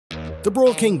The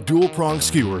Broche King dual prong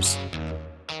skewers.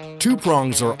 2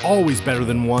 prongs are always better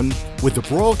than 1 with the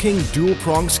Broche King dual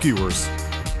prong skewers.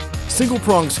 Single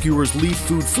prong skewers leave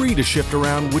food free to shift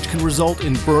around, which can result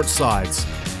in burnt sides.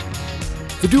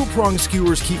 The dual prong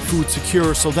skewers keep food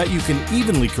secure so that you can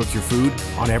evenly cook your food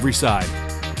on every side.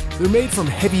 They're made from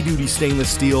heavy-duty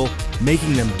stainless steel,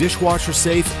 making them dishwasher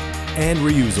safe and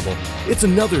reusable. It's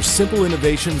another simple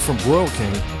innovation from Broche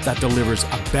King that delivers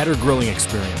a better grilling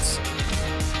experience.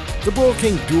 The Broche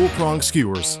King dual prong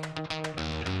skewers.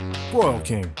 Broche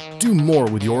King, do more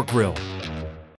with your grill.